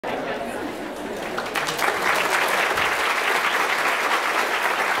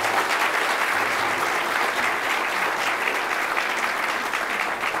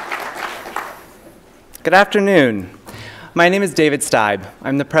Good afternoon. My name is David Steib.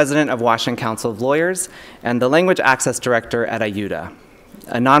 I'm the president of Washington Council of Lawyers and the Language Access Director at IUTA,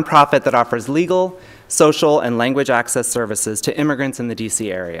 a nonprofit that offers legal, social, and language access services to immigrants in the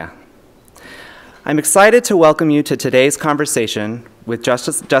DC area. I'm excited to welcome you to today's conversation with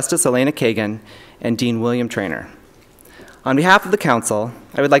Justice Elena Kagan and Dean William Traynor. On behalf of the Council,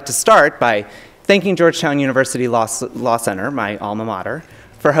 I would like to start by thanking Georgetown University Law Center, my alma mater,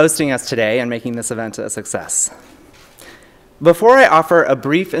 for hosting us today and making this event a success. Before I offer a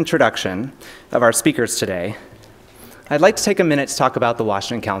brief introduction of our speakers today, I'd like to take a minute to talk about the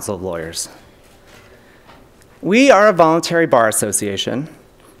Washington Council of Lawyers. We are a voluntary bar association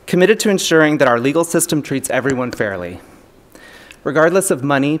committed to ensuring that our legal system treats everyone fairly, regardless of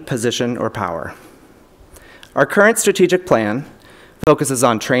money, position, or power. Our current strategic plan focuses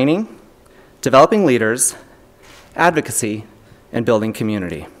on training, developing leaders, advocacy, and building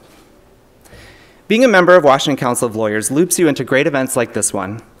community. Being a member of Washington Council of Lawyers loops you into great events like this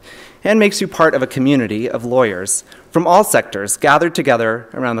one and makes you part of a community of lawyers from all sectors gathered together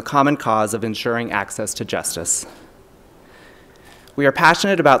around the common cause of ensuring access to justice. We are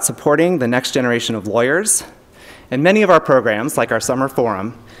passionate about supporting the next generation of lawyers, and many of our programs, like our summer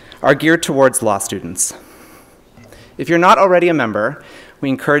forum, are geared towards law students. If you're not already a member, we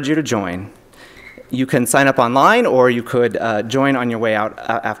encourage you to join. You can sign up online, or you could join on your way out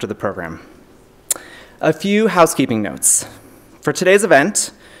after the program. A few housekeeping notes. For today's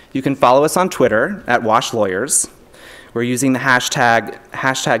event, you can follow us on Twitter at WashLawyers. We're using the hashtag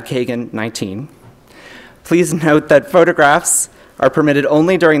Kagan19. Please note that photographs are permitted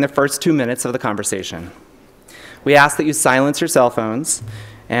only during the first 2 minutes of the conversation. We ask that you silence your cell phones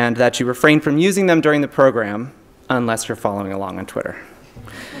and that you refrain from using them during the program unless you're following along on Twitter.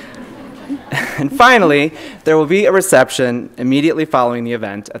 And finally, there will be a reception immediately following the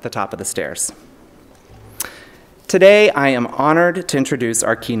event at the top of the stairs. Today, I am honored to introduce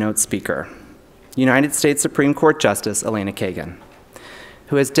our keynote speaker, United States Supreme Court Justice Elena Kagan,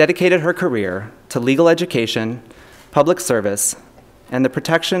 who has dedicated her career to legal education, public service, and the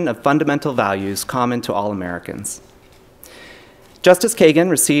protection of fundamental values common to all Americans. Justice Kagan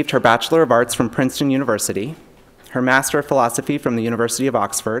received her Bachelor of Arts from Princeton University, her Master of Philosophy from the University of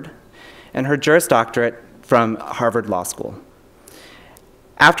Oxford, and her Juris Doctorate from Harvard Law School.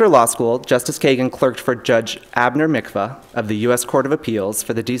 After law school, Justice Kagan clerked for Judge Abner Mikva of the U.S. Court of Appeals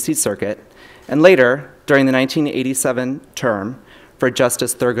for the D.C. Circuit, and later, during the 1987 term, for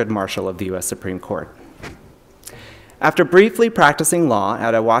Justice Thurgood Marshall of the U.S. Supreme Court. After briefly practicing law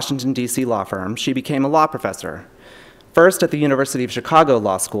at a Washington, D.C. law firm, she became a law professor, first at the University of Chicago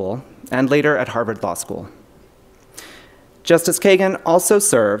Law School, and later at Harvard Law School. Justice Kagan also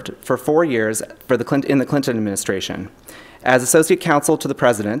served for 4 years in the Clinton administration as Associate Counsel to the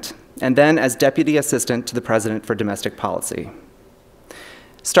President, and then as Deputy Assistant to the President for Domestic Policy.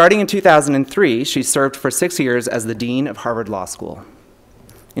 Starting in 2003, she served for 6 years as the Dean of Harvard Law School.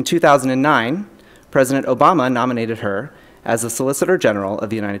 In 2009, President Obama nominated her as the Solicitor General of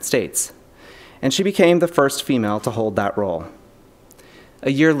the United States, and she became the first female to hold that role.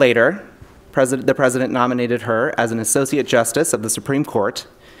 A year later, the President nominated her as an Associate Justice of the Supreme Court,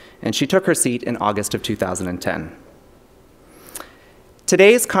 and she took her seat in August of 2010.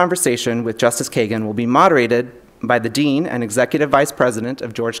 Today's conversation with Justice Kagan will be moderated by the Dean and Executive Vice President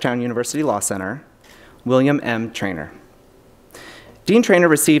of Georgetown University Law Center, William M. Traynor. Dean Traynor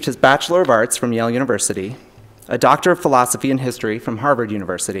received his Bachelor of Arts from Yale University, a Doctor of Philosophy and History from Harvard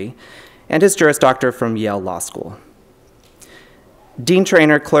University, and his Juris Doctor from Yale Law School. Dean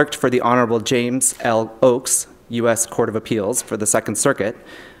Traynor clerked for the Honorable James L. Oakes, U.S. Court of Appeals for the Second Circuit,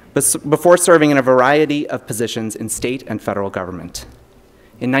 before serving in a variety of positions in state and federal government.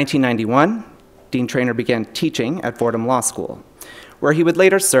 In 1991, Dean Traynor began teaching at Fordham Law School, where he would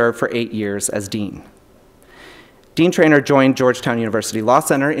later serve for 8 years as dean. Dean Traynor joined Georgetown University Law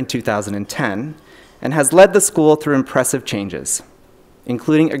Center in 2010 and has led the school through impressive changes,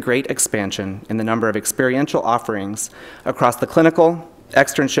 including a great expansion in the number of experiential offerings across the clinical,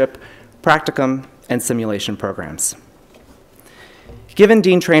 externship, practicum, and simulation programs. Given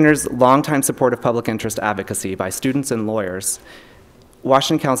Dean Traynor's longtime support of public interest advocacy by students and lawyers,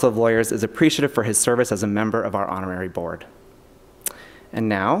 Washington Council of Lawyers is appreciative for his service as a member of our honorary board. And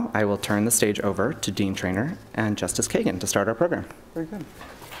now I will turn the stage over to Dean Traynor and Justice Kagan to start our program. Very good.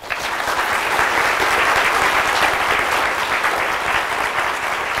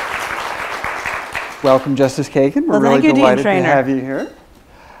 Welcome, Justice Kagan. We're really delighted to have you here.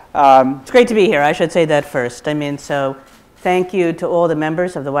 It's great to be here. I should say that first. So thank you to all the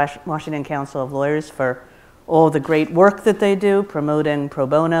members of the Washington Council of Lawyers for all the great work that they do, promoting pro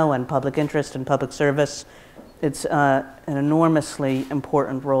bono and public interest and public service. It's an enormously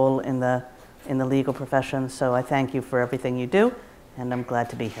important role in the legal profession, so I thank you for everything you do, and I'm glad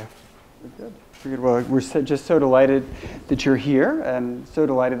to be here. Good. Good. Well, we're just so delighted that you're here, and so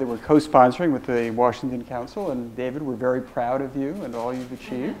delighted that we're co-sponsoring with the Washington Council. And David, we're very proud of you and all you've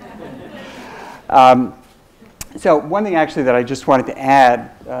achieved. So one thing actually that I just wanted to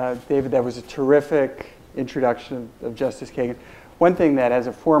add, David, that was a terrific introduction of Justice Kagan. One thing that, as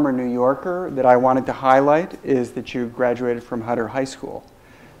a former New Yorker, that I wanted to highlight is that you graduated from Hutter High School.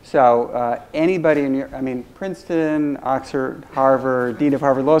 So anybody in your, I mean, Princeton, Oxford, Harvard, Dean of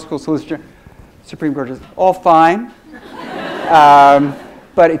Harvard Law School, Solicitor, Supreme Court, all fine.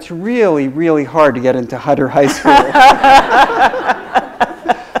 But it's really, really hard to get into Hutter High School.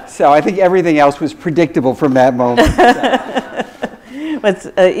 So I think everything else was predictable from that moment. But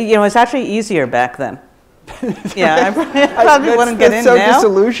you know, it's actually easier back then. Yeah, I probably wouldn't get in so now.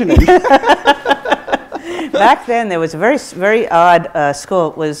 Disillusioning. Back then, there was a very odd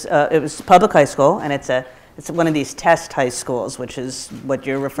school. It was public high school, and it's one of these test high schools, which is what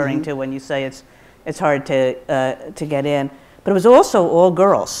you're referring to when you say it's hard to get in. But it was also all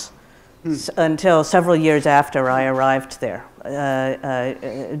girls until several years after I arrived there.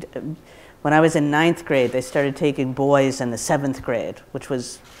 When I was in 9th grade, they started taking boys in the 7th grade, which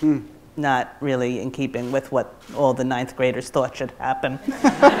was not really in keeping with what all the 9th graders thought should happen.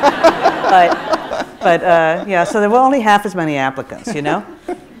 But yeah, so there were only half as many applicants, you know?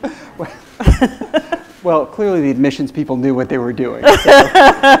 Well, clearly the admissions people knew what they were doing.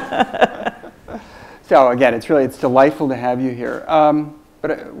 So again, it's delightful to have you here.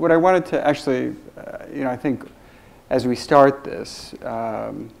 But what I wanted to actually, you know, I think as we start this,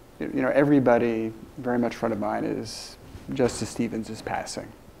 you know, everybody very much front of mind is Justice Stevens' passing.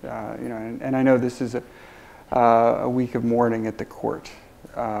 You know, and I know this is a week of mourning at the court.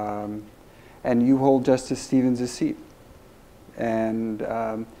 And you hold Justice Stevens' seat. And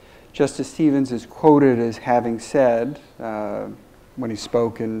Justice Stevens is quoted as having said, when he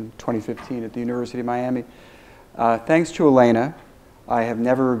spoke in 2015 at the University of Miami, thanks to Elena, I have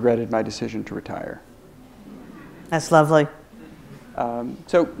never regretted my decision to retire. That's lovely.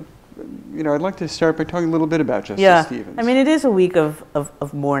 So, you know, I'd like to start by talking a little bit about Justice Stevens. I mean, it is a week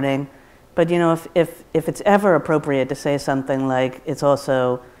of mourning, but you know, if it's ever appropriate to say something like it's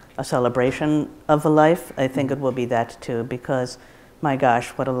also a celebration of a life, I think it will be that too, because my gosh,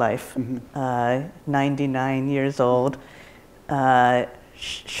 what a life. 99 years old,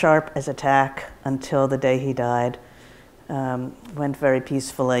 sharp as a tack until the day he died, went very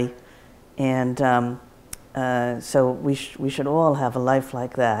peacefully, and so we should all have a life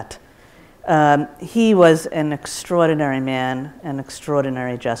like that. He was an extraordinary man, an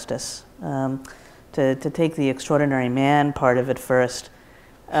extraordinary justice. To take the extraordinary man part of it first,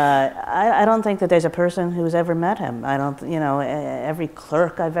 I don't think that there's a person who's ever met him. I don't, you know, every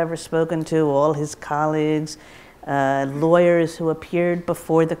clerk I've ever spoken to, all his colleagues, lawyers who appeared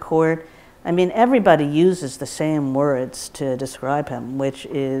before the court, I mean, everybody uses the same words to describe him, which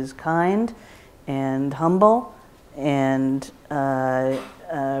is kind and humble and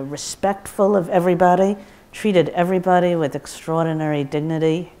respectful of everybody, treated everybody with extraordinary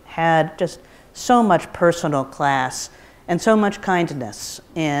dignity, had just so much personal class and so much kindness.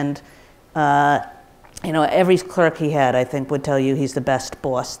 And you know, every clerk he had, I think, would tell you he's the best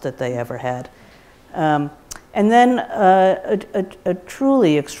boss that they ever had. And then a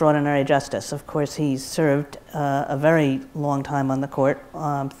truly extraordinary justice. Of course, he served a very long time on the court,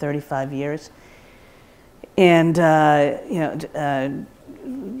 35 years. And you know,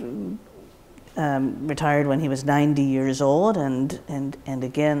 retired when he was 90 years old, and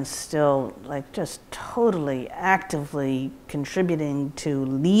again, still like just totally actively contributing to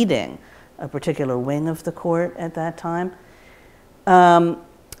leading a particular wing of the court at that time.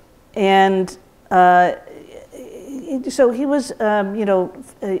 So he was, you know,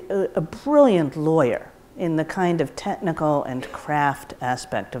 a brilliant lawyer in the kind of technical and craft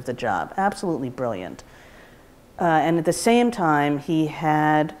aspect of the job, absolutely brilliant. And at the same time, he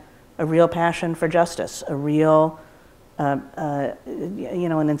had a real passion for justice, a real, you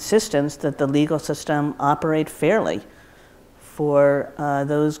know, an insistence that the legal system operate fairly for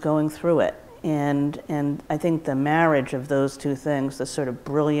those going through it. And I think the marriage of those two things, the sort of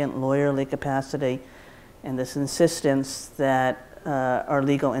brilliant lawyerly capacity and this insistence that our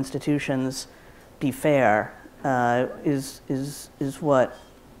legal institutions be fair, is what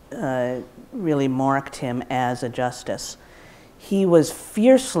really marked him as a justice. He was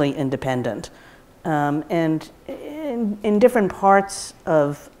fiercely independent, and in different parts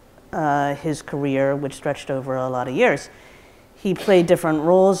of his career, which stretched over a lot of years. He played different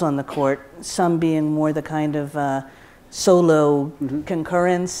roles on the court, some being more the kind of solo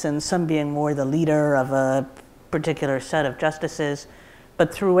concurrence, and some being more the leader of a particular set of justices.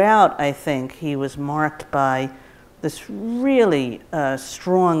 But throughout, I think, he was marked by this really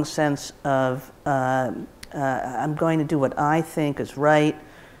strong sense of I'm going to do what I think is right,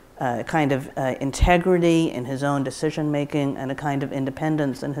 kind of integrity in his own decision-making and a kind of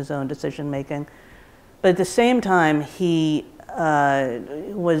independence in his own decision-making. But at the same time, he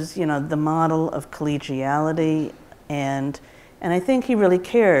was, the model of collegiality, and I think he really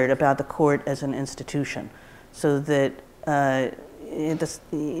cared about the court as an institution, so that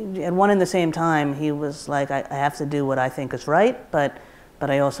at one and the same time, he was like, I have to do what I think is right, but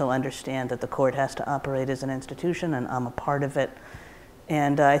I also understand that the court has to operate as an institution, and I'm a part of it.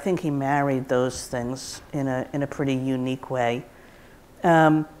 And I think he married those things in a pretty unique way.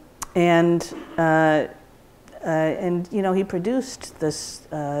 And he produced this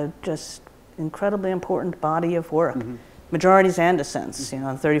just incredibly important body of work. Majorities and dissents.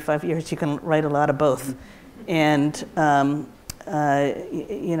 In 35 years, you can write a lot of both. And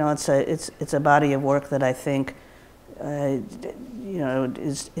it's a body of work that I think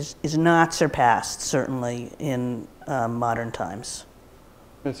is not surpassed, certainly in modern times.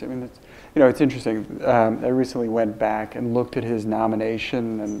 It's interesting. I recently went back and looked at his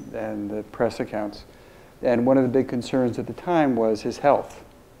nomination and the press accounts, and one of the big concerns at the time was his health.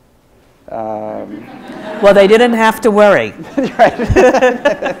 Well, they didn't have to worry.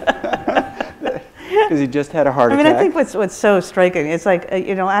 Because he just had a heart attack. I think what's so striking, it's like,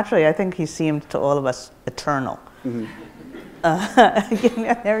 actually, I think he seemed to all of us eternal.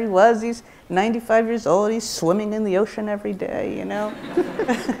 There he was, he's 95 years old, he's swimming in the ocean every day, No,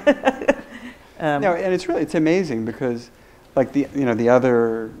 and it's amazing because, like the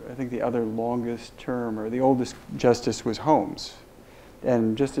other longest term or the oldest justice was Holmes.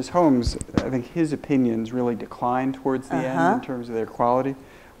 And Justice Holmes, I think his opinions really declined towards the end in terms of their quality,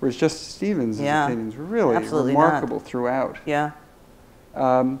 whereas Justice Stevens' opinions were really remarkable throughout. Yeah.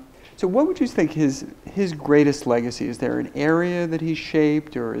 So what would you think his greatest legacy? Is there an area that he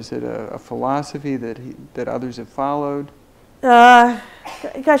shaped, or is it a philosophy that others have followed?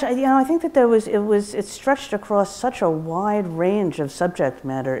 Gosh, I think that it stretched across such a wide range of subject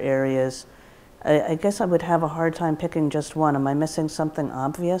matter areas. I guess I would have a hard time picking just one. Am I missing something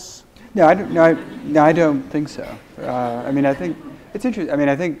obvious? No, I don't think so. I think it's interesting.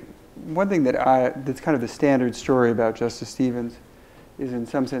 I think one thing that's kind of the standard story about Justice Stevens is, in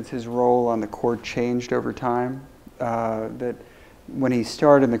some sense, his role on the court changed over time. That when he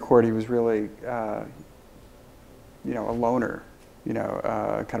started in the court, he was really, a loner,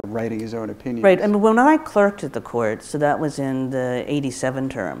 kind of writing his own opinions. Right. When I clerked at the court, so that was in the '87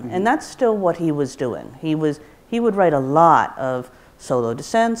 term, and that's still what he was doing. He would write a lot of solo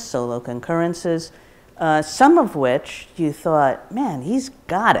dissents, solo concurrences, some of which you thought, man, he's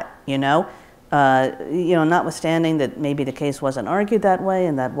got it, notwithstanding that maybe the case wasn't argued that way,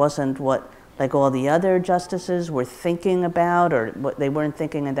 and that wasn't what like all the other justices were thinking about, or what they weren't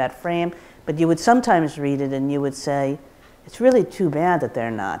thinking in that frame. But you would sometimes read it and you would say, it's really too bad that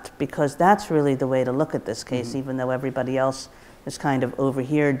they're not, because that's really the way to look at this case, even though everybody else is kind of over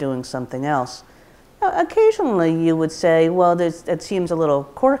here doing something else. Occasionally you would say, well, that seems a little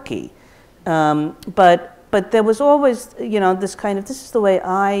quirky. But there was always, this is the way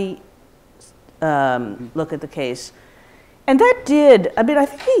I look at the case. And that did, I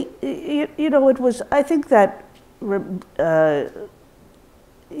think I think that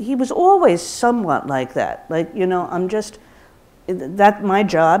he was always somewhat like that. Like, my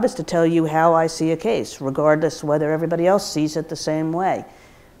job is to tell you how I see a case, regardless whether everybody else sees it the same way.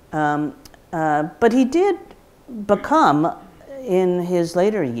 But he did become, in his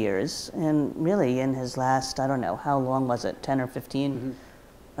later years, and really in his last, I don't know, how long was it, 10 or 15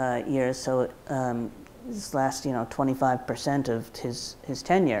 years, so his last, 25% of his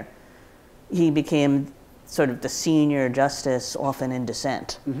tenure, he became sort of the senior justice, often in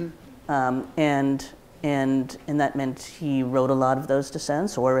dissent. And that meant he wrote a lot of those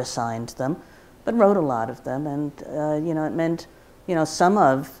dissents, or assigned them, but wrote a lot of them. And, it meant, some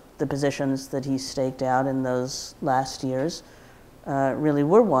of the positions that he staked out in those last years really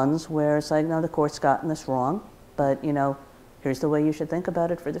were ones where it's like, no, the court's gotten this wrong, but, here's the way you should think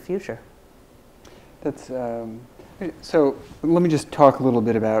about it for the future. That's, so let me just talk a little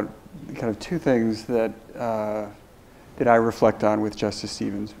bit about kind of two things that I reflect on with Justice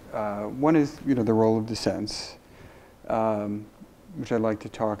Stevens. One is, the role of dissents, which I'd like to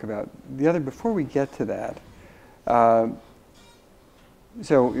talk about. The other, before we get to that,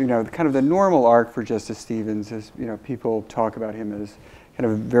 So, kind of the normal arc for Justice Stevens is, people talk about him as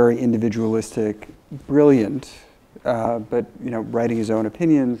kind of very individualistic, brilliant, but, writing his own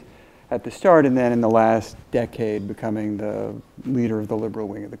opinions at the start, and then in the last decade becoming the leader of the liberal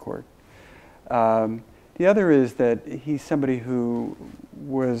wing of the court. The other is that he's somebody who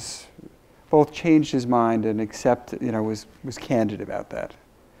was both changed his mind and was candid about that.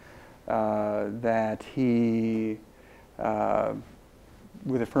 That he,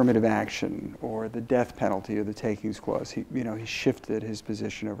 with affirmative action or the death penalty or the takings clause, he shifted his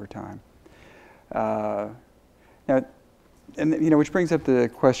position over time. Now, which brings up the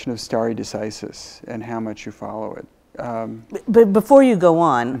question of stare decisis and how much you follow it. But before you go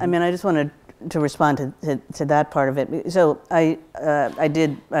on, I mean, I just wanted to respond to that part of it. So I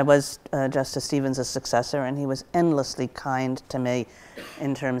was Justice Stevens' successor, and he was endlessly kind to me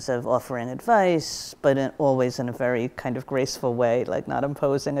in terms of offering advice, but always in a very kind of graceful way, like not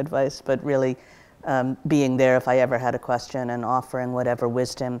imposing advice, but really being there if I ever had a question and offering whatever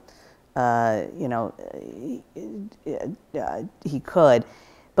wisdom he could.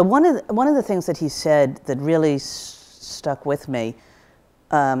 But one of the things that he said that really stuck with me,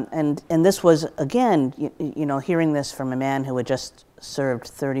 and this was, again, hearing this from a man who had just served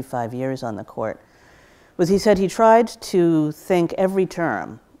 35 years on the court, was he said he tried to think every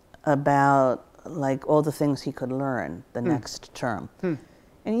term about like all the things he could learn the next term.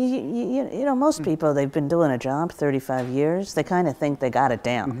 And most people, they've been doing a job 35 years, they kind of think they got it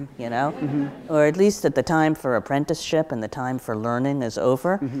down, or at least that the time for apprenticeship and the time for learning is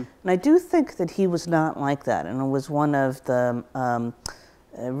over. And I do think that he was not like that, and it was one of the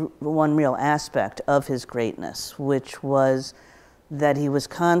one real aspect of his greatness, which was that he was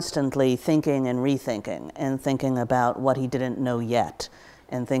constantly thinking and rethinking and thinking about what he didn't know yet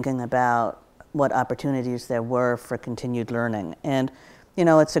and thinking about what opportunities there were for continued learning. And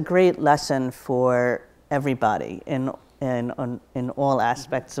it's a great lesson for everybody in all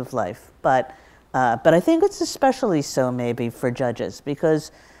aspects of life. But I think it's especially so maybe for judges,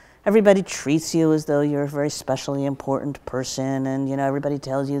 because everybody treats you as though you're a very specially important person, and everybody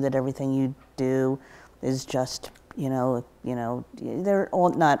tells you that everything you do is just there are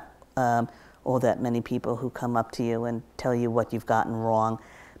not all that many people who come up to you and tell you what you've gotten wrong,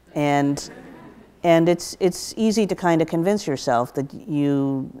 and it's easy to kind of convince yourself that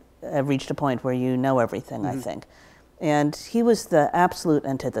you have reached a point where you know everything, I think. And he was the absolute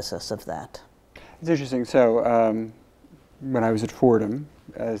antithesis of that. It's interesting. So when I was at Fordham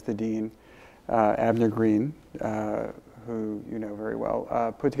as the dean, Abner Green, who you know very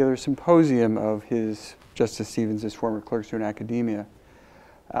well, put together a symposium of Justice Stevens' former clerks in academia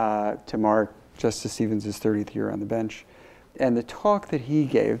to mark Justice Stevens' 30th year on the bench. And the talk that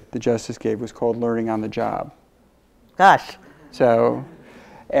the justice gave, was called Learning on the Job. Gosh. So,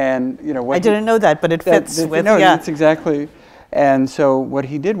 and I didn't know that, but it fits with, no, it's exactly. And so what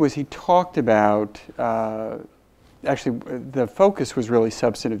he did was he talked about, actually the focus was really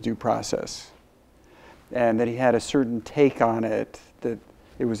substantive due process. And that he had a certain take on it, that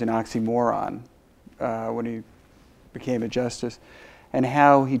it was an oxymoron when he became a justice, and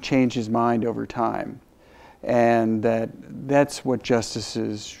how he changed his mind over time. And that's what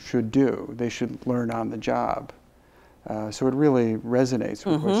justices should do. They should learn on the job. So it really resonates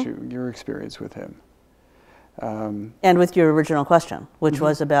with what your experience with him. And with your original question, which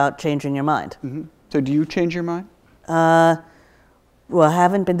was about changing your mind. So do you change your mind? Well, I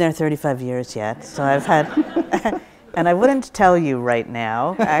haven't been there 35 years yet, so I've had, and I wouldn't tell you right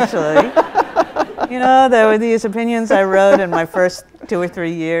now, actually. There were these opinions I wrote in my first 2 or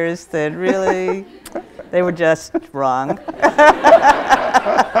 3 years that really, they were just wrong.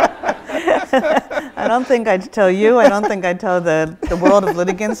 I don't think I'd tell you. I don't think I'd tell the world of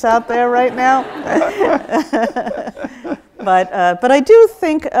litigants out there right now. But I do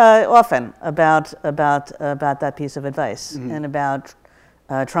think often about that piece of advice and about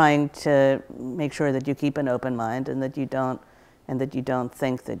trying to make sure that you keep an open mind and that you don't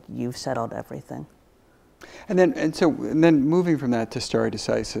think that you've settled everything. And then moving from that to stare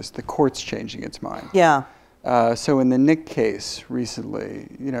decisis, the court's changing its mind. Yeah. So in the Nick case recently,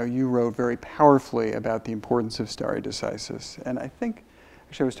 you wrote very powerfully about the importance of stare decisis. And I think,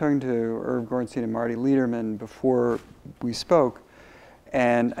 actually I was talking to Irv Gorenstein and Marty Lederman before we spoke,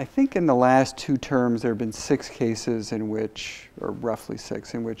 and I think in the last 2 terms there have been 6 cases in which, or roughly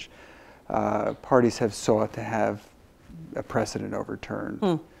 6, in which parties have sought to have a precedent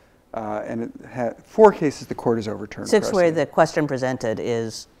overturned. And 4 cases the court has overturned 6 precedent. where the question presented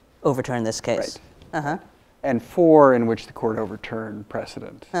is overturn this case. Right. And 4 in which the court overturned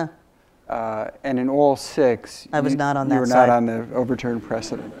precedent. and in all 6, I was not on that you were side. not on the overturned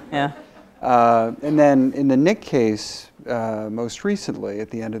precedent. Yeah. And then in the Nick case, most recently, at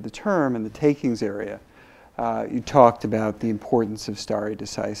the end of the term, in the takings area, you talked about the importance of stare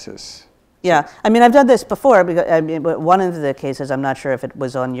decisis. Yeah, I mean, I've done this before. Because, I mean, one of the cases, I'm not sure if it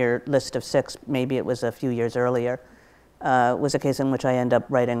was on your list of 6, maybe it was a few years earlier, was a case in which I ended up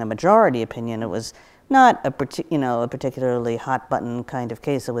writing a majority opinion. It was not a particularly hot-button kind of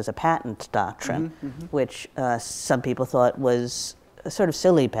case. It was a patent doctrine, which some people thought was a sort of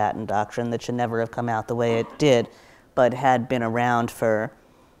silly patent doctrine that should never have come out the way it did, but had been around for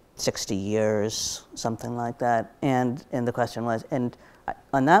 60 years, something like that. And the question was, and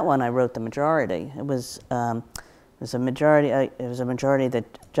on that one, I wrote the majority. It was a majority. It was a majority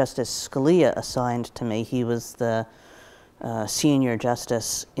that Justice Scalia assigned to me. He was the senior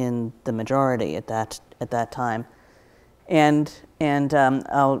justice in the majority at that time, and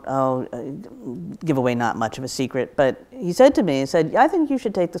I'll give away not much of a secret, but he said to me, he said, "I think you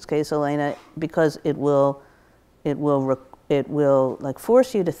should take this case, Elena, because it will like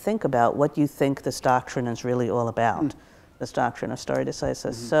force you to think about what you think this doctrine is really all about." This doctrine of stare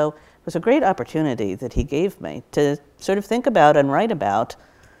decisis. So it was a great opportunity that he gave me to sort of think about and write about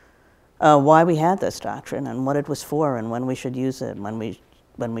why we had this doctrine and what it was for and when we should use it and when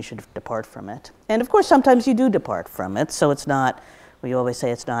we should depart from it. And of course, sometimes you do depart from it. So it's not, we always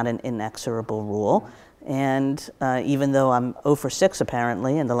say it's not an inexorable rule. And even though I'm 0 for 6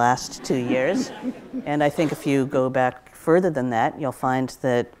 apparently in the last 2 years, and I think if you go back further than that, you'll find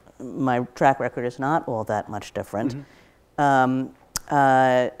that my track record is not all that much different. It's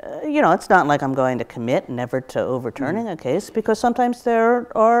not like I'm going to commit never to overturning a case, because sometimes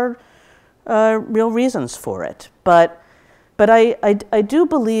there are real reasons for it. But I do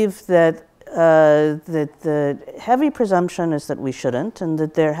believe that the heavy presumption is that we shouldn't, and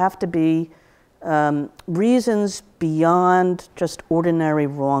that there have to be reasons beyond just ordinary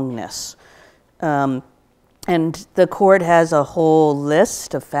wrongness. And the court has a whole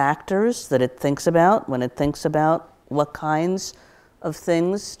list of factors that it thinks about when it thinks about what kinds of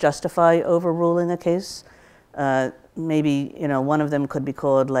things justify overruling a case. Maybe, one of them could be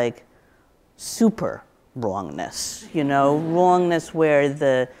called like super wrongness, wrongness where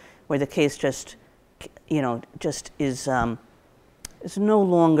the case just is no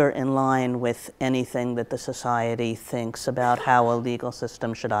longer in line with anything that the society thinks about how a legal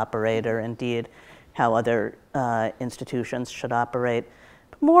system should operate, or indeed how other institutions should operate.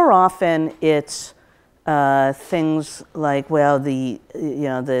 But more often it's things like, well, the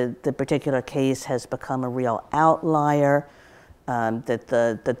particular case has become a real outlier, that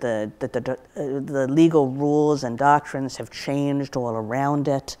the legal rules and doctrines have changed all around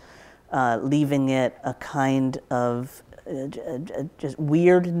it, leaving it a kind of just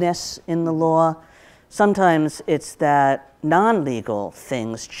weirdness in the law. Sometimes it's that non-legal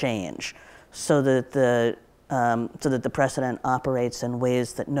things change, so that the precedent operates in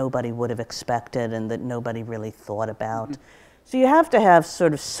ways that nobody would have expected and that nobody really thought about. So you have to have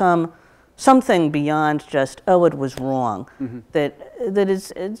sort of something beyond just, oh, it was wrong. That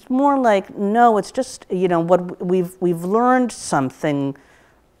is, it's more like, no, it's just, what we've learned something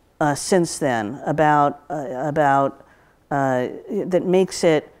since then about that makes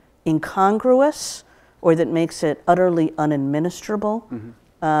it incongruous, or that makes it utterly unadministrable.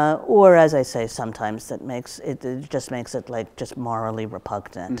 Or, as I say, sometimes that it just makes it like just morally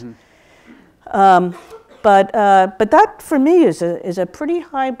repugnant. But that for me is a pretty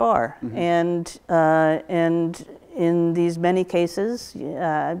high bar, and in these many cases,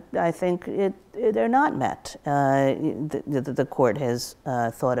 I think they're not met. The court has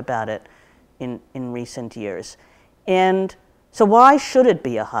thought about it in recent years, and so why should it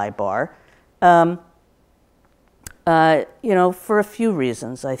be a high bar? For a few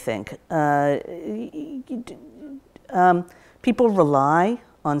reasons, I think. People rely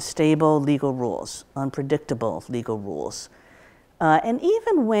on stable legal rules, on predictable legal rules. And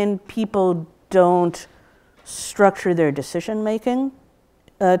even when people don't structure their decision-making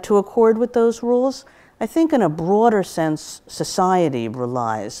to accord with those rules, I think in a broader sense, society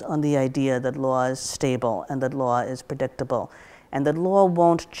relies on the idea that law is stable and that law is predictable, and that law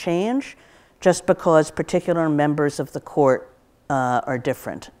won't change just because particular members of the court are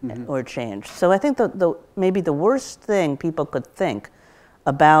different or change. So I think maybe the worst thing people could think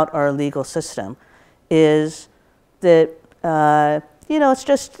about our legal system is that, it's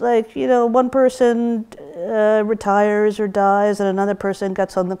just like, one person retires or dies and another person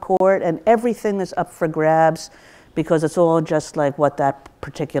gets on the court and everything is up for grabs because it's all just like what that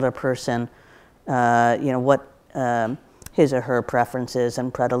particular person, his or her preferences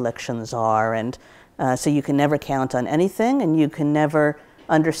and predilections are. And so you can never count on anything, and you can never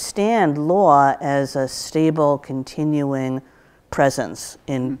understand law as a stable, continuing presence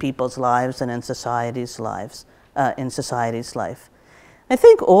in people's lives and in society's lives, in society's life. I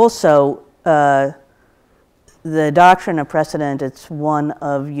think also the doctrine of precedent, it's one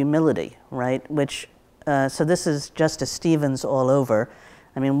of humility, right? Which, so this is Justice Stevens all over.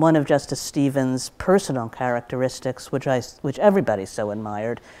 I mean, one of Justice Stevens' personal characteristics, which everybody so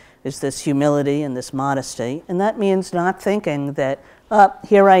admired, is this humility and this modesty. And that means not thinking that,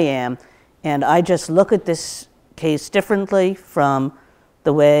 here I am, and I just look at this case differently from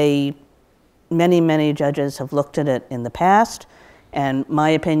the way many, many judges have looked at it in the past, and my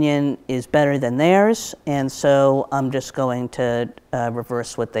opinion is better than theirs, and so I'm just going to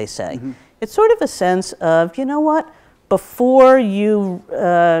reverse what they say. It's sort of a sense of, you know what, before you,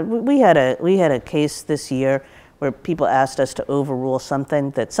 we had a case this year where people asked us to overrule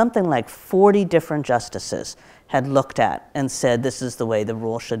something that something like 40 different justices had looked at and said this is the way the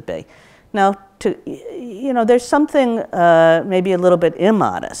rule should be. Now, there's something maybe a little bit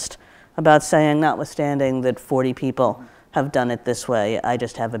immodest about saying, notwithstanding that 40 people have done it this way, I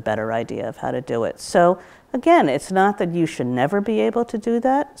just have a better idea of how to do it. So again, it's not that you should never be able to do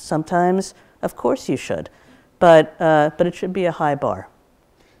that. Sometimes, of course you should, but it should be a high bar.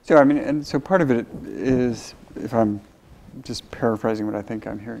 So I mean, and so part of it is, if I'm just paraphrasing what I think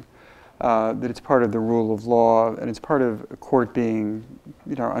I'm hearing, that it's part of the rule of law, and it's part of a court being,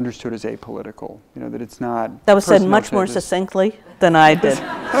 understood as apolitical. That it's not. That was said much more succinctly than I did.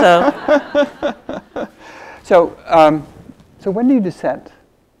 So when do you dissent?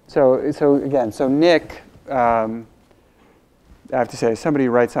 So again, Nick, I have to say, somebody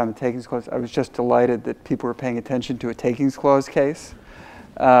writes on the Takings Clause, I was just delighted that people were paying attention to a Takings Clause case.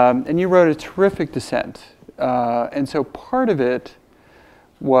 And you wrote a terrific dissent. And so part of it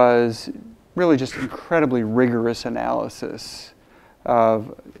was really just incredibly rigorous analysis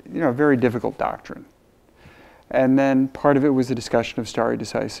of a very difficult doctrine. And then part of it was a discussion of stare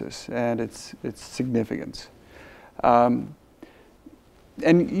decisis and its significance. And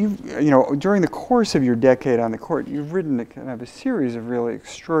during the course of your decade on the court, you've written a series of really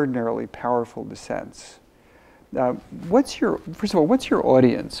extraordinarily powerful dissents. First of all, what's your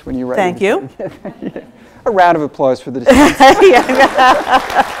audience when you write? Thank you. A round of applause for the dissents.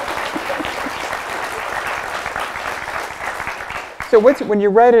 So when you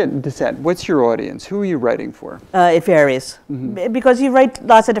write a dissent, what's your audience? Who are you writing for? It varies, because you write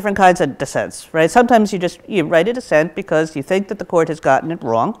lots of different kinds of dissents, right? Sometimes you write a dissent because you think that the court has gotten it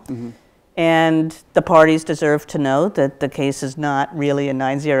wrong, and the parties deserve to know that the case is not really a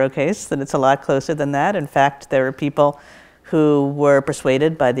 9-0 case, that it's a lot closer than that. In fact, there are people who were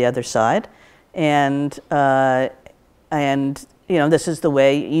persuaded by the other side, and this is the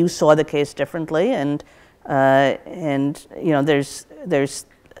way you saw the case differently, and it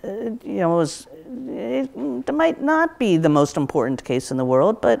might not be the most important case in the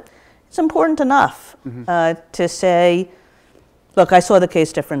world, but it's important enough to say, look, I saw the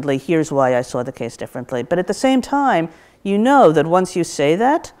case differently, here's why I saw the case differently. But at the same time, you know that once you say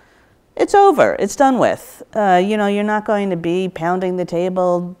that, it's over, it's done with. You're not going to be pounding the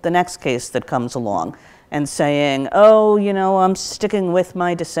table the next case that comes along and saying, oh, I'm sticking with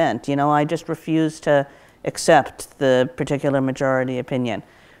my dissent. I just refuse to accept the particular majority opinion.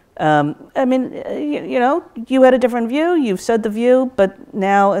 You had a different view, you've said the view, but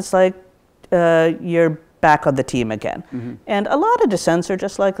now it's like you're back on the team again. And a lot of dissents are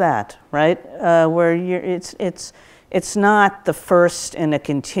just like that, right? Where it's not the first in a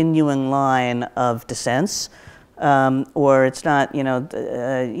continuing line of dissents, or it's not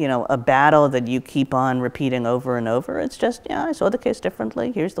a battle that you keep on repeating over and over. It's just, yeah, I saw the case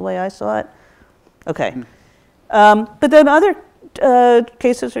differently, here's the way I saw it. Okay, but then other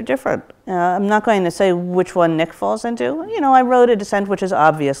cases are different. I'm not going to say which one Nick falls into. I wrote a dissent which is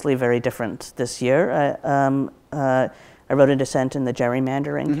obviously very different this year. I wrote a dissent in the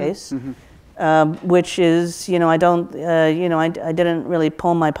gerrymandering case, which is, I didn't really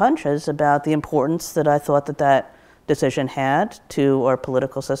pull my punches about the importance that I thought that decision had to our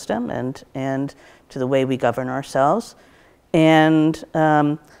political system and to the way we govern ourselves. And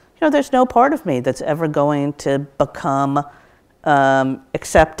there's no part of me that's ever going to become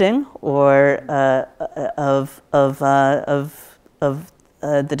accepting or of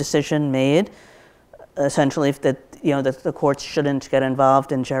the decision made, essentially, that the courts shouldn't get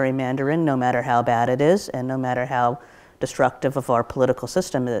involved in gerrymandering, no matter how bad it is, and no matter how destructive of our political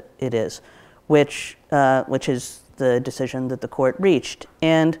system it is, which is the decision that the court reached.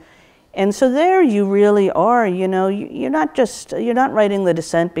 And And so there you really are, you know, you're not writing the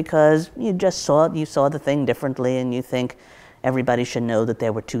dissent because you saw the thing differently and you think everybody should know that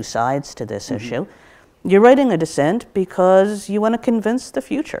there were two sides to this issue. You're writing a dissent because you want to convince the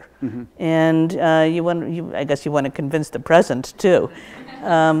future. And I guess you want to convince the present too.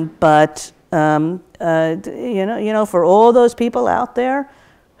 You know, for all those people out there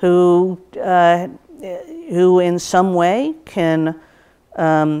who in some way can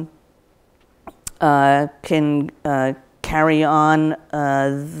carry on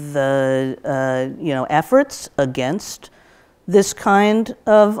the you know, efforts against this kind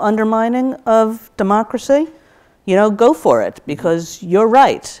of undermining of democracy, you know, go for it because you're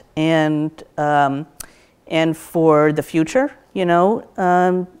right. And for the future, you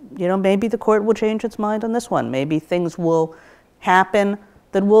know, maybe the court will change its mind on this one. Maybe things will happen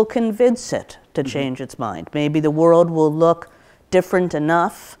that will convince it to change its mind. Maybe the world will look different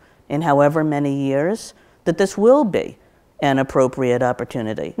enough in however many years that this will be an appropriate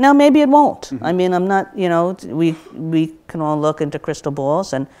opportunity. Now, maybe it won't. I mean, I'm not, you know, we can all look into crystal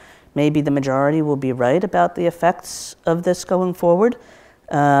balls and maybe the majority will be right about the effects of this going forward.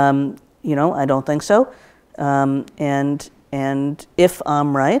 You know, I don't think so. And if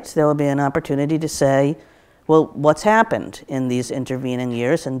I'm right, there will be an opportunity to say, well, what's happened in these intervening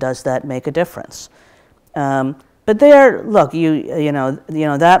years and does that make a difference? But there, look, you know,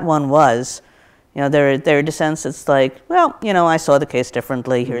 that one was, you know, there are dissents. It's like, well, you know, I saw the case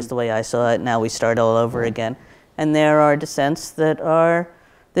differently. Here's the way I saw it. Now we start all over again. And there are dissents that are,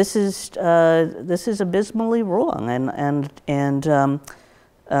 this is abysmally wrong.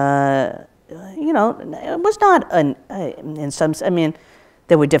 You know, it was not in some. I mean,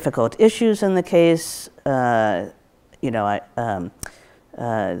 there were difficult issues in the case. You know,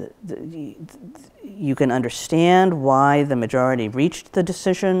 you can understand why the majority reached the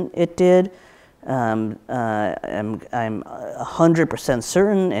decision it did. I'm 100%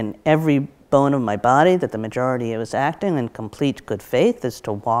 certain in every bone of my body that the majority was acting in complete good faith as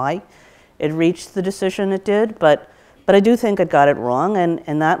to why it reached the decision it did. But I do think it got it wrong,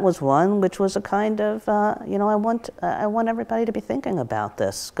 and that was one which was a kind of, you know, I want everybody to be thinking about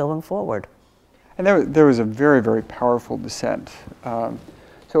this going forward. And there was a very, very powerful dissent.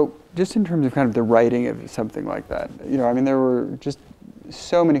 So just in terms of kind of the writing of something like that, you know, I mean, there were just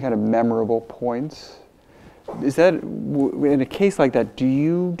so many kind of memorable points. Is that, in a case like that, do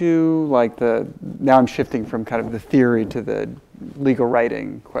you do like now I'm shifting from kind of the theory to the legal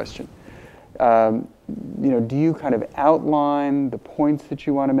writing question. You know, do you kind of outline the points that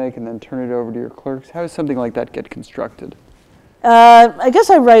you want to make and then turn it over to your clerks? How does something like that get constructed? I guess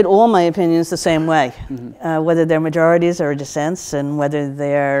I write all my opinions the same way, whether they're majorities or dissents, and whether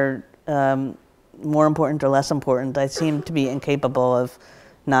they're more important or less important. I seem to be incapable of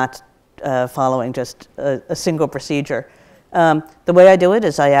not following just a single procedure. The way I do it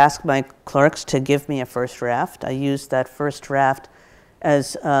is I ask my clerks to give me a first draft. I use that first draft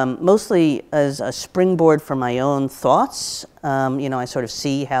as mostly as a springboard for my own thoughts. You know, I sort of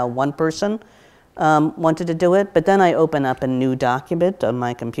see how one person wanted to do it, but then I open up a new document on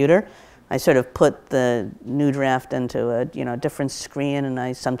my computer. I sort of put the new draft into a different screen, and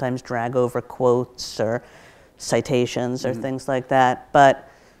I sometimes drag over quotes or citations or things like that. But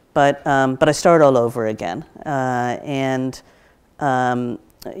I start all over again,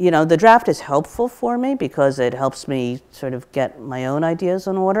 you know, the draft is helpful for me because it helps me sort of get my own ideas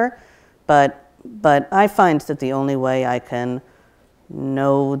in order. But I find that the only way I can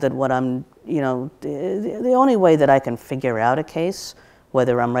know that what I'm, you know, the only way that I can figure out a case,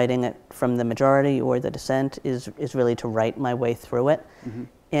 whether I'm writing it from the majority or the dissent, is really to write my way through it.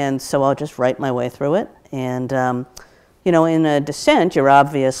 And so I'll just write my way through it. And you know, in a dissent, you're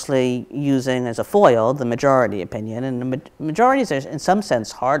obviously using as a foil the majority opinion, and the majorities are in some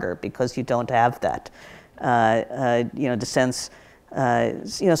sense harder because you don't have that. You know, dissents,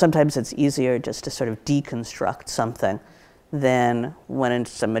 you know, sometimes it's easier just to sort of deconstruct something than when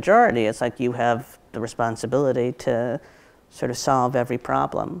it's a majority. It's like you have the responsibility to sort of solve every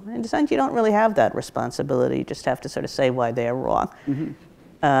problem. In dissent, you don't really have that responsibility. You just have to sort of say why they're wrong.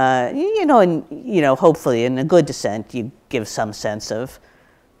 You know, and you know, hopefully in a good dissent, you give some sense of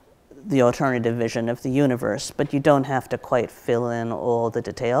the alternative vision of the universe, but you don't have to quite fill in all the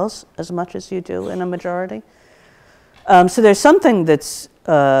details as much as you do in a majority. So there's something that's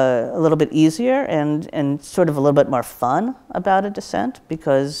a little bit easier and sort of a little bit more fun about a dissent,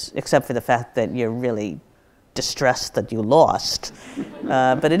 because except for the fact that you're really distressed that you lost,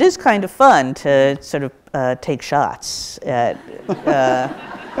 but it is kind of fun to sort of take shots at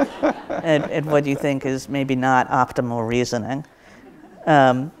what you think is maybe not optimal reasoning.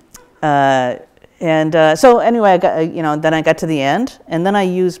 So anyway, I got, then I got to the end, and then I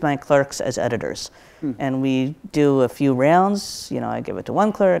used my clerks as editors. And we do a few rounds. I give it to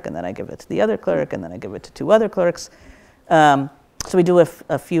one clerk, and then I give it to the other clerk, and then I give it to two other clerks. So we do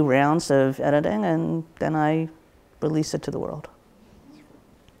a few rounds of editing, and then I release it to the world.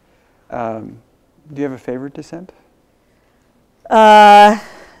 Do you have a favorite dissent? I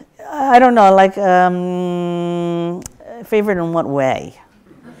don't know, like, favorite in what way?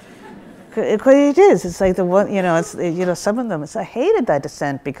 It is. It's like the one, it's, some of them, I hated that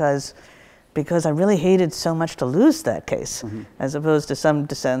dissent because I really hated so much to lose that case, as opposed to some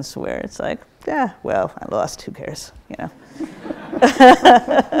dissents where it's like, yeah, well, I lost, who cares,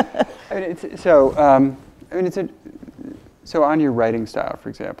 So on your writing style, for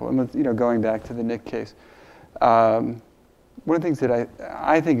example, and going back to the Nick case, one of the things that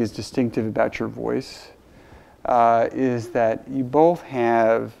I think is distinctive about your voice is that you both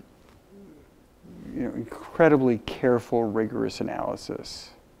have incredibly careful, rigorous analysis.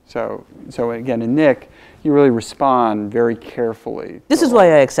 So again, in Nick, you really respond very carefully. This is why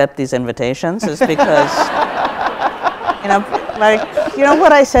I accept these invitations, is because,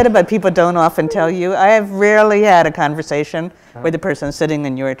 what I said about people don't often tell you. I have rarely had a conversation where the person sitting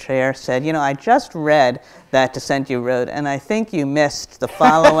in your chair said, I just read that dissent you wrote, and I think you missed the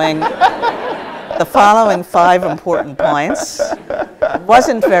following, the following 5 important points. It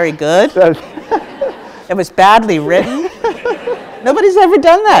wasn't very good. It was badly written. Nobody's ever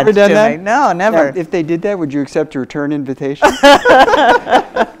done that. Never done that? Me. No, never. Now, if they did that, would you accept a return invitation?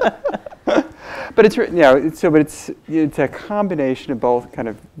 But it's a combination of both kind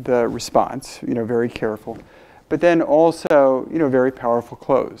of the response, very careful, but then also very powerful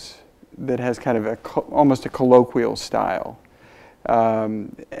close that has kind of almost a colloquial style,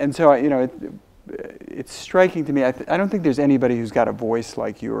 and so it's striking to me. I don't think there's anybody who's got a voice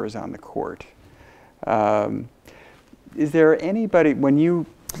like yours on the court. Is there anybody when you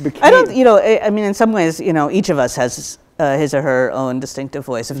became? I don't. In some ways, each of us has his or her own distinctive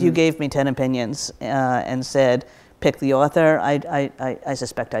voice. If you gave me 10 opinions and said, pick the author, I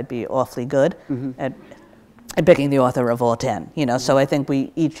suspect I'd be awfully good at picking the author of all 10. So I think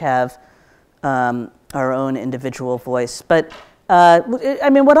we each have our own individual voice. But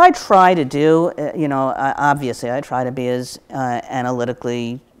what I try to do, obviously I try to be as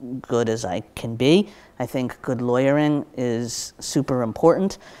analytically good as I can be. I think good lawyering is super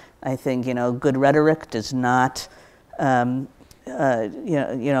important. I think good rhetoric does not. Good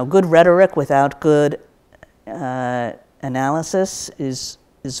rhetoric without good analysis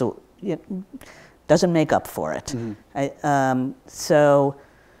doesn't make up for it.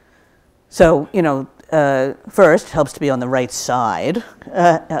 First helps to be on the right side,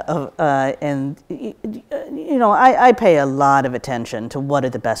 I pay a lot of attention to what are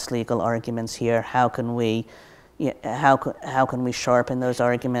the best legal arguments here. How can we sharpen those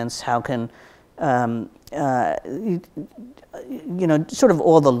arguments? How can sort of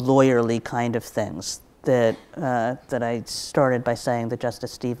all the lawyerly kind of things that I started by saying that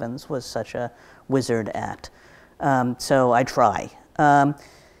Justice Stevens was such a wizard at. So I try.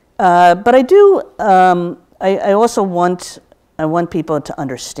 But I do. I also want people to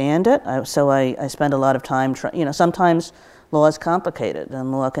understand it. So I spend a lot of time. Sometimes law is complicated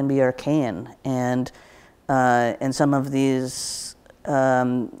and law can be arcane, and some of these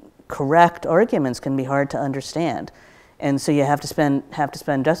correct arguments can be hard to understand, and so you have to spend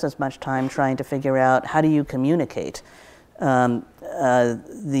just as much time trying to figure out how do you communicate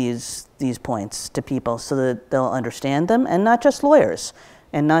these points to people so that they'll understand them, and not just lawyers.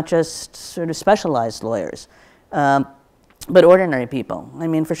 And not just sort of specialized lawyers, but ordinary people.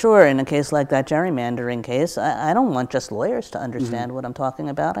 For sure, in a case like that gerrymandering case, I don't want just lawyers to understand what I'm talking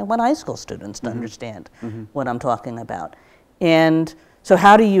about. I want high school students to understand what I'm talking about. And so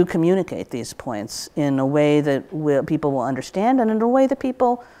how do you communicate these points in a way that people will understand, and in a way that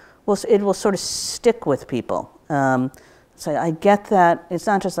it will sort of stick with people? So I get that. It's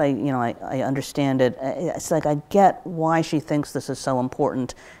not just like, I understand it. It's like I get why she thinks this is so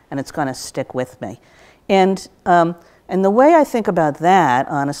important, and it's going to stick with me. And the way I think about that,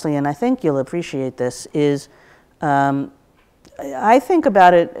 honestly, and I think you'll appreciate this, is I think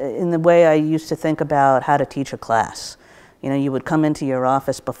about it in the way I used to think about how to teach a class. You would come into your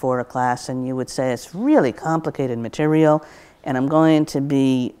office before a class, and you would say, it's really complicated material, and I'm going to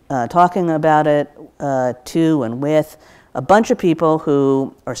be talking about it to and with a bunch of people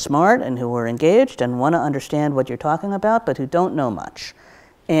who are smart and who are engaged and want to understand what you're talking about, but who don't know much.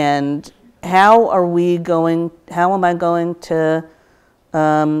 And how am I going to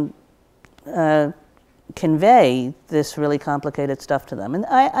convey this really complicated stuff to them. And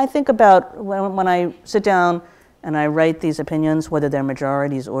I think about when I sit down and I write these opinions, whether they're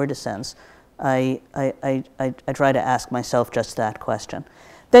majorities or dissents, I try to ask myself just that question.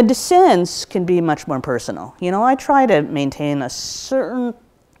 The dissents can be much more personal. You know, I try to maintain a certain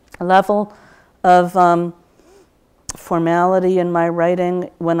level of formality in my writing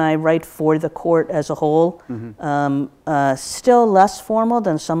when I write for the court as a whole. Still less formal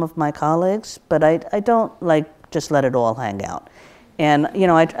than some of my colleagues, but I don't like just let it all hang out. And you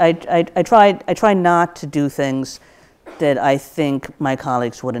know, I try not to do things that I think my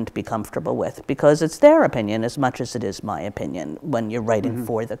colleagues wouldn't be comfortable with, because it's their opinion as much as it is my opinion when you're writing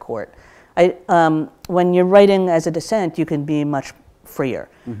for the court. When you're writing as a dissent, you can be much freer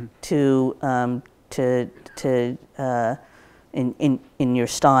in your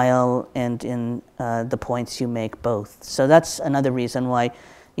style and in the points you make both. So that's another reason why,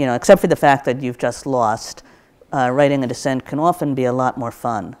 you know, except for the fact that you've just lost, writing a dissent can often be a lot more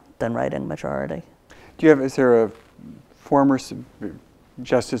fun than writing majority. Is there a former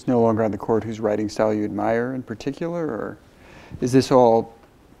justice no longer on the court whose writing style you admire in particular, or is this all?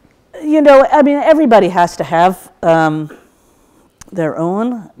 You know, I mean, everybody has to have their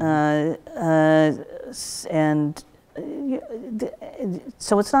own, and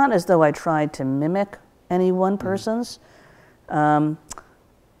so it's not as though I tried to mimic any one person's. You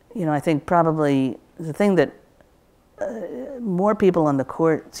know, I think probably the thing that more people on the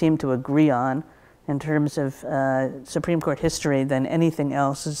court seem to agree on in terms of Supreme Court history than anything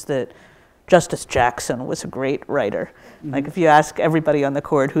else is that Justice Jackson was a great writer. Like if you ask everybody on the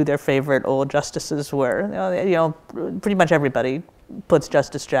court who their favorite old justices were, you know, pretty much everybody puts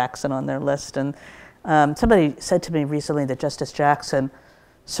Justice Jackson on their list. And somebody said to me recently that Justice Jackson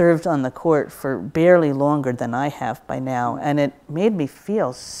served on the court for barely longer than I have by now, and it made me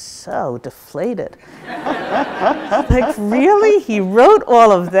feel so deflated. Like, really? He wrote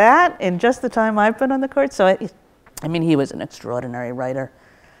all of that in just the time I've been on the court? So, I mean, he was an extraordinary writer.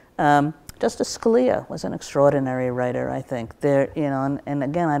 Justice Scalia was an extraordinary writer, I think. There, you know, and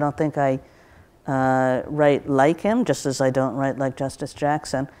again, I don't think I write like him, just as I don't write like Justice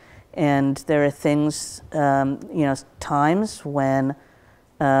Jackson. And there are things, you know, times when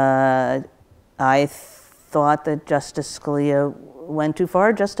I thought that Justice Scalia went too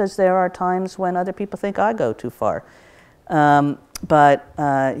far, just as there are times when other people think I go too far. But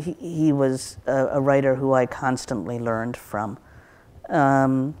he was a writer who I constantly learned from.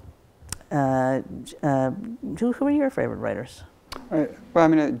 Who are your favorite writers? Well, I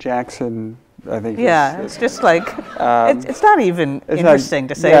mean, Jackson, I think. Yeah, it's just like, it's not even interesting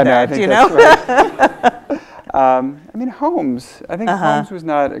to say that, you know? Right. I mean, Holmes. I think Holmes was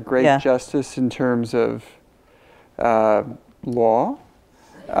not a great justice in terms of law.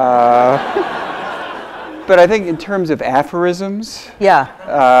 But I think in terms of aphorisms,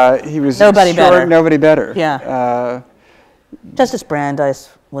 he was nobody better. Nobody better. Yeah. Justice Brandeis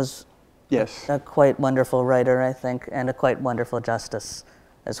was a quite wonderful writer, I think, and a quite wonderful justice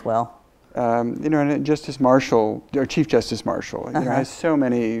as well. You know, and Justice Marshall, or Chief Justice Marshall, you know, has so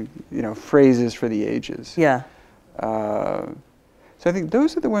many, you know, phrases for the ages. Yeah. So I think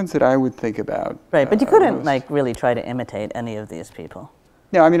those are the ones that I would think about. Right, but you couldn't like really try to imitate any of these people.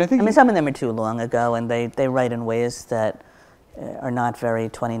 No, I mean, I think some of them are too long ago, and they write in ways that are not very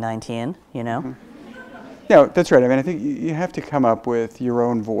 2019. You know. No, that's right. I mean, I think you have to come up with your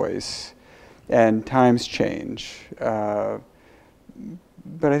own voice, and times change.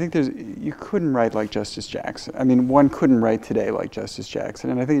 But I think you couldn't write like Justice Jackson. I mean, one couldn't write today like Justice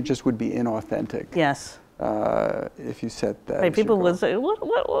Jackson, and I think it just would be inauthentic. Yes. If you set that. Right, people would say,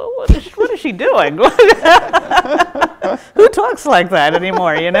 what is she doing? Who talks like that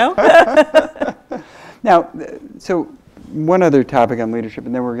anymore, you know? Now, so one other topic on leadership,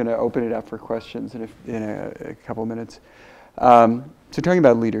 and then we're going to open it up for questions in a couple minutes. So talking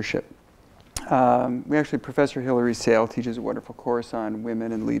about leadership. We actually, Professor Hilary Sale teaches a wonderful course on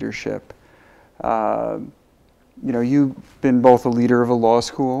women and leadership. You know, you've been both a leader of a law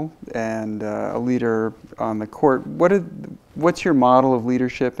school and a leader on the court. What's your model of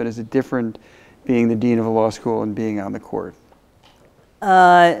leadership, and is it different being the dean of a law school and being on the court?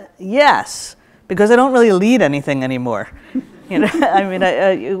 Yes, because I don't really lead anything anymore. You know, I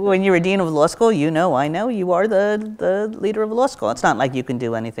mean, when you're a dean of a law school, you know, I know, you are the leader of a law school. It's not like you can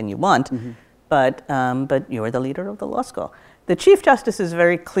do anything you want, but you're the leader of the law school. The Chief Justice is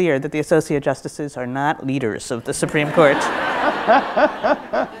very clear that the Associate Justices are not leaders of the Supreme Court.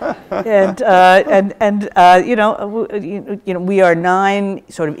 and you know, we are 9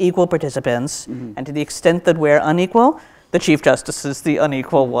 sort of equal participants, and to the extent that we're unequal, the Chief Justice is the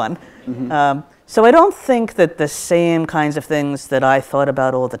unequal one. So I don't think that the same kinds of things that I thought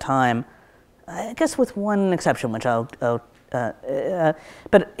about all the time, I guess with one exception, which but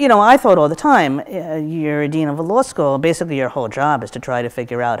you know, I thought all the time, you're a dean of a law school, basically your whole job is to try to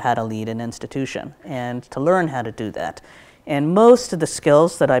figure out how to lead an institution and to learn how to do that. And most of the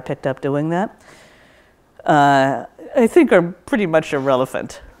skills that I picked up doing that, I think are pretty much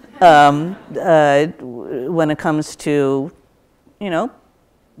irrelevant when it comes to, you know,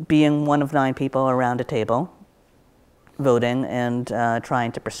 being one of 9 people around a table, voting and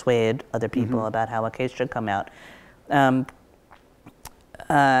trying to persuade other people about how a case should come out. You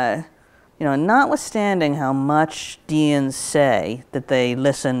know, notwithstanding how much deans say that they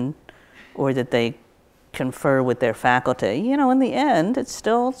listen or that they confer with their faculty, you know, in the end, it's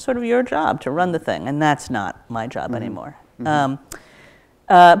still sort of your job to run the thing, and that's not my job anymore. But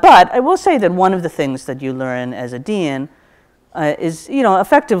I will say that one of the things that you learn as a dean is, you know,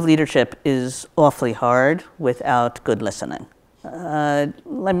 effective leadership is awfully hard without good listening. I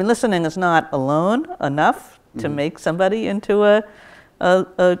mean, listening is not alone enough to make somebody into a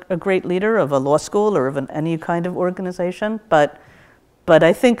great leader of a law school or of any kind of organization, but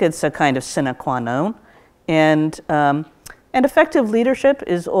I think it's a kind of sine qua non. And effective leadership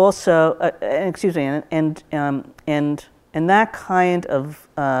is also, excuse me, and that kind of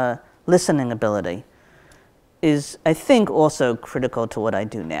listening ability is, I think, also critical to what I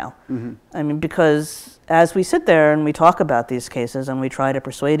do now. I mean, because as we sit there and we talk about these cases and we try to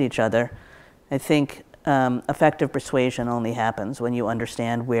persuade each other, I think effective persuasion only happens when you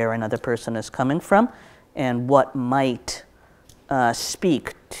understand where another person is coming from and what might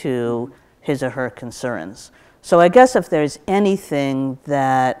speak to his or her concerns. So I guess if there's anything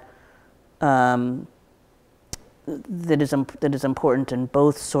that that is important in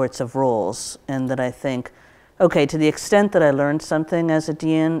both sorts of roles, and that I think, okay, to the extent that I learned something as a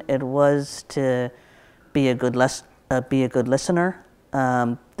dean, it was to be a good listener.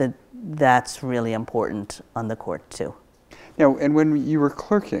 That's really important on the court too. Now, and when you were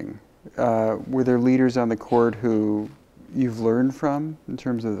clerking, were there leaders on the court who you've learned from in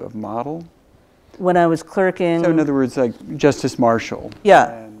terms of model? When I was clerking, so in other words, like Justice Marshall,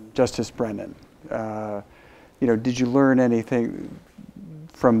 and Justice Brennan. You know, did you learn anything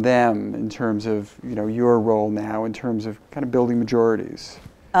from them in terms of, you know, your role now in terms of kind of building majorities?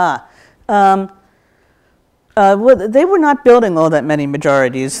 Well, they were not building all that many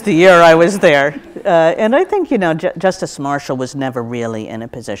majorities the year I was there. And I think, you know, Justice Marshall was never really in a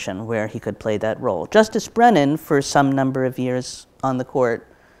position where he could play that role. Justice Brennan, for some number of years on the court,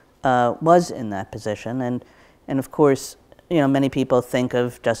 was in that position. And of course, you know, many people think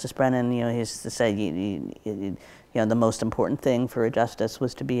of Justice Brennan, you know, he used to say, you know, the most important thing for a justice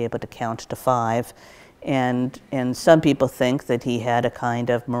was to be able to count to 5. And some people think that he had a kind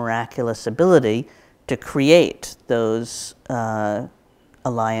of miraculous ability to create those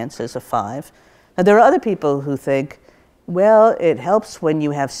alliances of 5. Now, there are other people who think, well, it helps when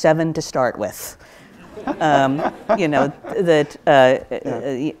you have 7 to start with. You know, that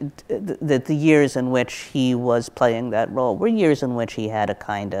the years in which he was playing that role were years in which he had a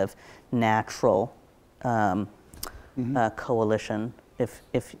kind of natural coalition,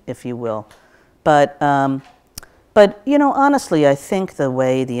 if you will. But you know, honestly, I think the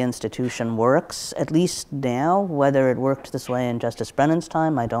way the institution works, at least now, whether it worked this way in Justice Brennan's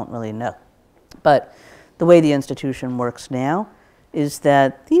time, I don't really know. But the way the institution works now is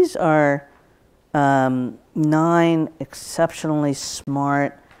that these are 9 exceptionally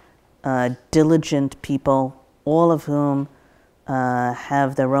smart, diligent people, all of whom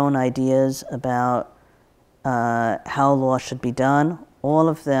have their own ideas about how law should be done, all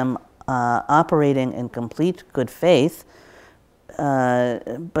of them operating in complete good faith,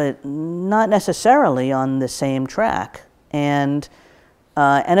 but not necessarily on the same track. And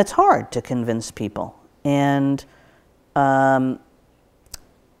it's hard to convince people. And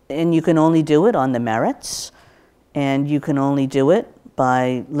you can only do it on the merits, and you can only do it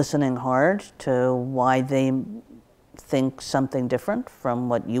by listening hard to why they think something different from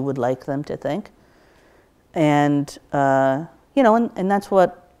what you would like them to think. And you know, and that's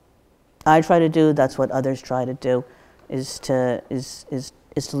what I try to do. That's what others try to do, is to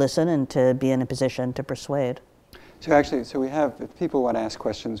listen and to be in a position to persuade. So actually, we have, if people want to ask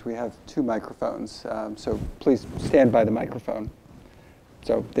questions, we have 2 microphones. So please stand by the microphone.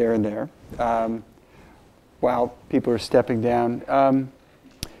 So there and there. While people are stepping down.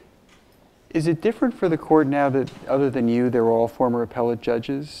 Is it different for the court now that, other than you, they're all former appellate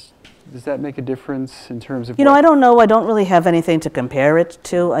judges? Does that make a difference in terms of? You know, I don't know. I don't really have anything to compare it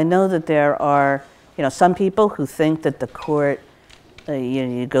to. I know that there are, you know, some people who think that the court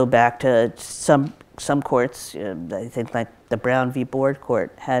you go back to some courts. I think like the Brown v. Board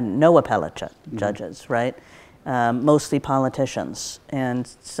Court had no appellate judges, right? Mostly politicians, and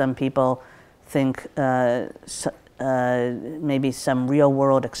some people think maybe some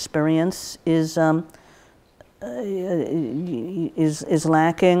real-world experience is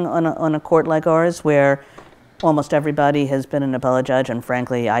lacking on a court like ours, where almost everybody has been an appellate judge, and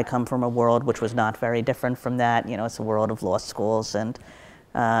frankly, I come from a world which was not very different from that. You know, it's a world of law schools, and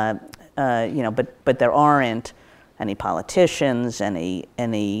you know, but there aren't any politicians,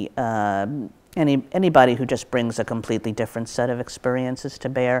 anybody who just brings a completely different set of experiences to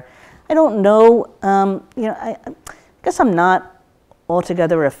bear. I don't know. You know, I guess I'm not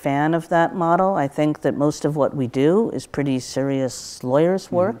altogether a fan of that model. I think that most of what we do is pretty serious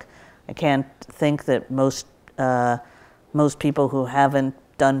lawyers' work. I can't think that most people who haven't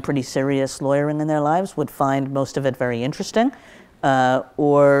done pretty serious lawyering in their lives would find most of it very interesting,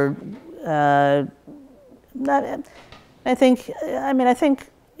 or not. I think. I mean, I think,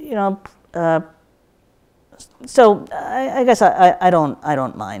 you know. So I guess I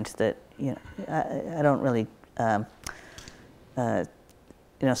don't mind that. You know, I don't really.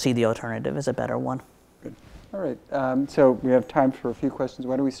 You know, see the alternative as a better one. Good. All right. So we have time for a few questions.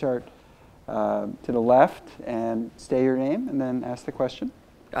 Why don't we start to the left and state your name and then ask the question.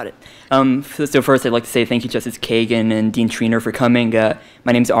 Got it. So first, I'd like to say thank you, Justice Kagan and Dean Triner, for coming.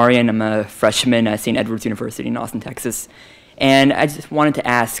 My name's Aryan. I'm a freshman at St. Edward's University in Austin, Texas. And I just wanted to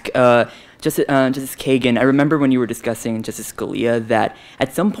ask, Justice Kagan, I remember when you were discussing Justice Scalia that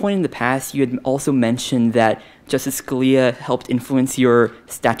at some point in the past you had also mentioned that Justice Scalia helped influence your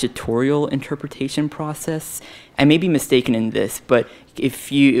statutorial interpretation process. I may be mistaken in this, but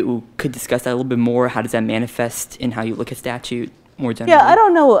if you could discuss that a little bit more, how does that manifest in how you look at statute more generally? Yeah, I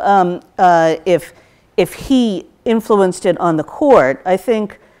don't know if he influenced it on the court. I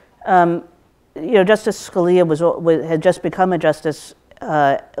think you know, Justice Scalia had just become a justice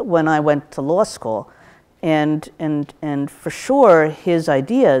when I went to law school, and for sure his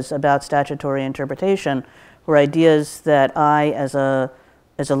ideas about statutory interpretation were ideas that I, as a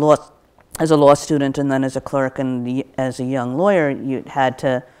law student and then as a clerk and as a young lawyer, you had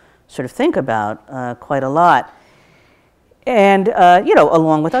to sort of think about quite a lot. And you know,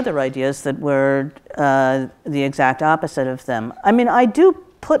 along with other ideas that were the exact opposite of them. I mean, I do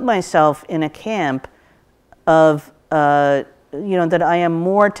put myself in a camp of you know, that I am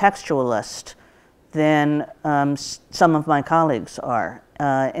more textualist than some of my colleagues are,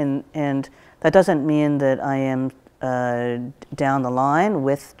 and that doesn't mean that I am down the line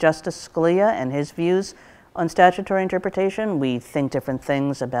with Justice Scalia and his views on statutory interpretation. We think different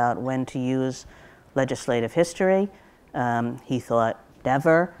things about when to use legislative history. He thought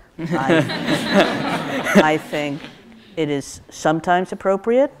never. I think it is sometimes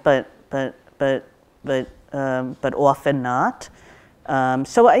appropriate, but often not.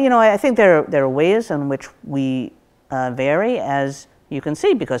 So you know, I think there are ways in which we vary, as you can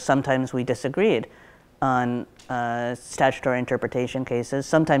see, because sometimes we disagreed on statutory interpretation cases.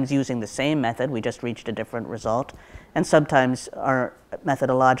 Sometimes using the same method, we just reached a different result, and sometimes our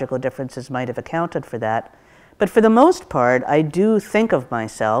methodological differences might have accounted for that. But for the most part, I do think of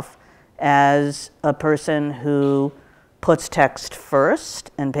myself as a person who puts text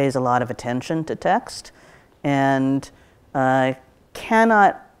first and pays a lot of attention to text, and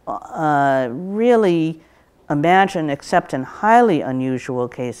cannot really imagine, except in highly unusual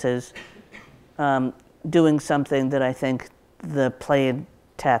cases, doing something that I think the plain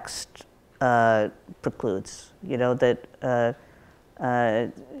text precludes. You know, that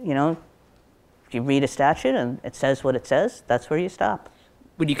you know, if you read a statute and it says what it says, that's where you stop.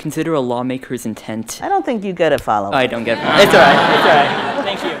 Would you consider a lawmaker's intent? I don't think you get a follow-up. I don't get it. It's all right. It's all right.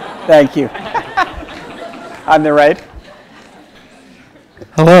 Thank you. Thank you. On the right.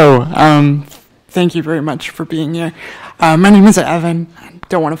 Hello. Thank you very much for being here. My name is Evan. I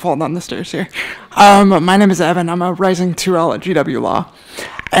don't want to fall down the stairs here. My name is Evan. I'm a rising 2L at GW Law.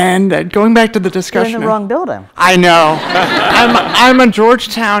 And going back to the discussion... You're in the wrong building. I know. I'm a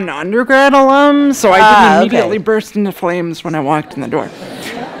Georgetown undergrad alum, so I didn't immediately burst into flames when I walked in the door.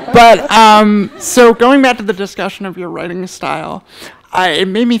 But, so going back to the discussion of your writing style, it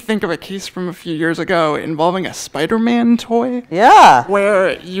made me think of a case from a few years ago involving a Spider-Man toy. Yeah.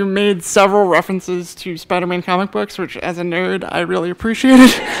 Where you made several references to Spider-Man comic books, which as a nerd, I really appreciated.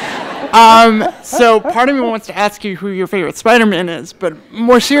 So part of me wants to ask you who your favorite Spider-Man is, but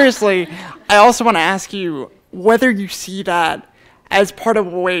more seriously, I also want to ask you whether you see that as part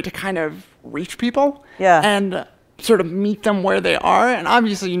of a way to kind of reach people. Yeah. And sort of meet them where they are. And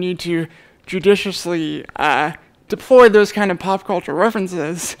obviously you need to judiciously deploy those kind of pop culture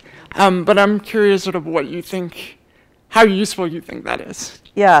references. But I'm curious sort of what you think, how useful you think that is.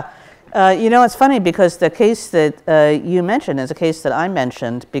 Yeah. It's funny because the case that you mentioned is a case that I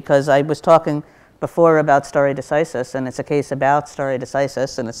mentioned because I was talking before about stare decisis, and it's a case about stare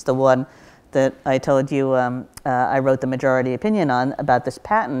decisis, and it's the one that I told you I wrote the majority opinion on about this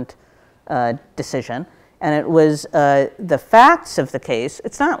patent decision. And it was the facts of the case.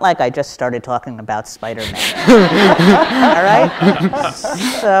 It's not like I just started talking about Spider-Man. All right?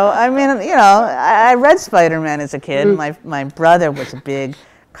 So, I mean, I read Spider-Man as a kid. My brother was a big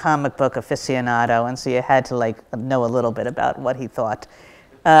comic book aficionado, and so you had to know a little bit about what he thought.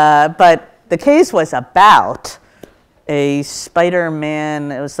 But the case was about a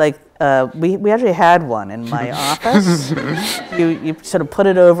Spider-Man. It was like we actually had one in my office. You sort of put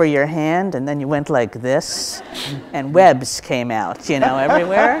it over your hand, and then you went like this, and webs came out,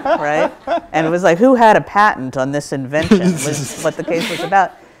 everywhere, right? And it was like, who had a patent on this invention was what the case was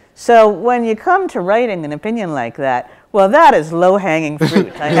about. So when you come to writing an opinion like that, well, that is low-hanging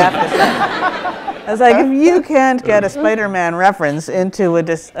fruit, I have to say. I was like, if you can't get a Spider-Man reference into a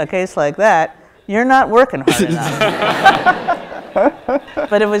case like that, you're not working hard enough.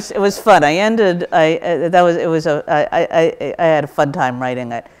 But it was fun. I had a fun time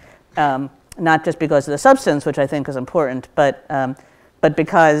writing it, not just because of the substance, which I think is important, but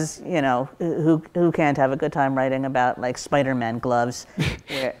because who can't have a good time writing about like Spider-Man gloves,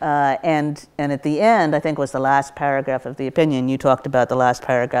 and at the end I think was the last paragraph of the opinion. You talked about the last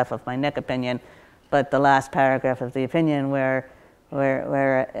paragraph of my Nick opinion, but the last paragraph of the opinion where it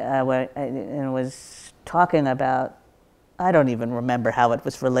was talking about. I don't even remember how it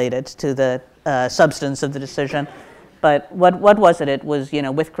was related to the substance of the decision, but what was it? It was,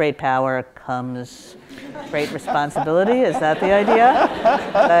 with great power comes great responsibility. Is that the idea?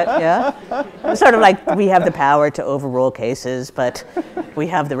 Yeah? It's sort of like we have the power to overrule cases, but we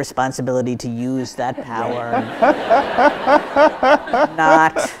have the responsibility to use that power.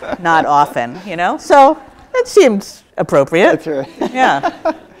 Not often, So it seemed appropriate. That's right.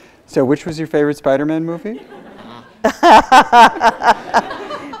 Yeah. So which was your favorite Spider-Man movie? Well,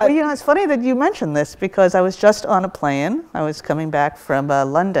 it's funny that you mentioned this because I was just on a plane. I was coming back from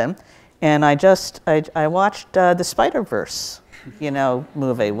London, and I watched the Spider-Verse,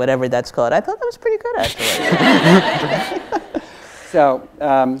 movie, whatever that's called. I thought that was pretty good, actually. So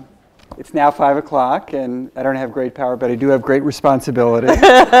it's now 5 o'clock, and I don't have great power, but I do have great responsibility.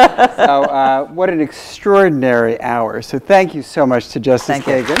 So what an extraordinary hour. So thank you so much to Justice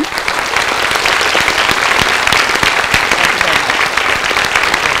Kagan.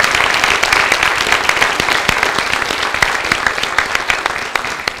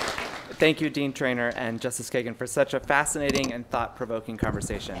 Thank you, Dean Traynor and Justice Kagan, for such a fascinating and thought-provoking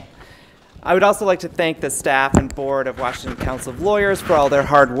conversation. I would also like to thank the staff and board of Washington Council of Lawyers for all their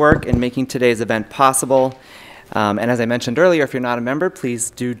hard work in making today's event possible. And as I mentioned earlier, if you're not a member, please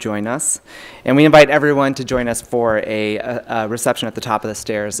do join us. And we invite everyone to join us for a reception at the top of the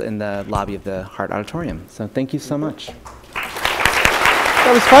stairs in the lobby of the Hart Auditorium. So thank you so much.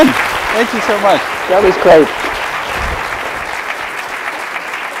 That was fun. Thank you so much. That was great.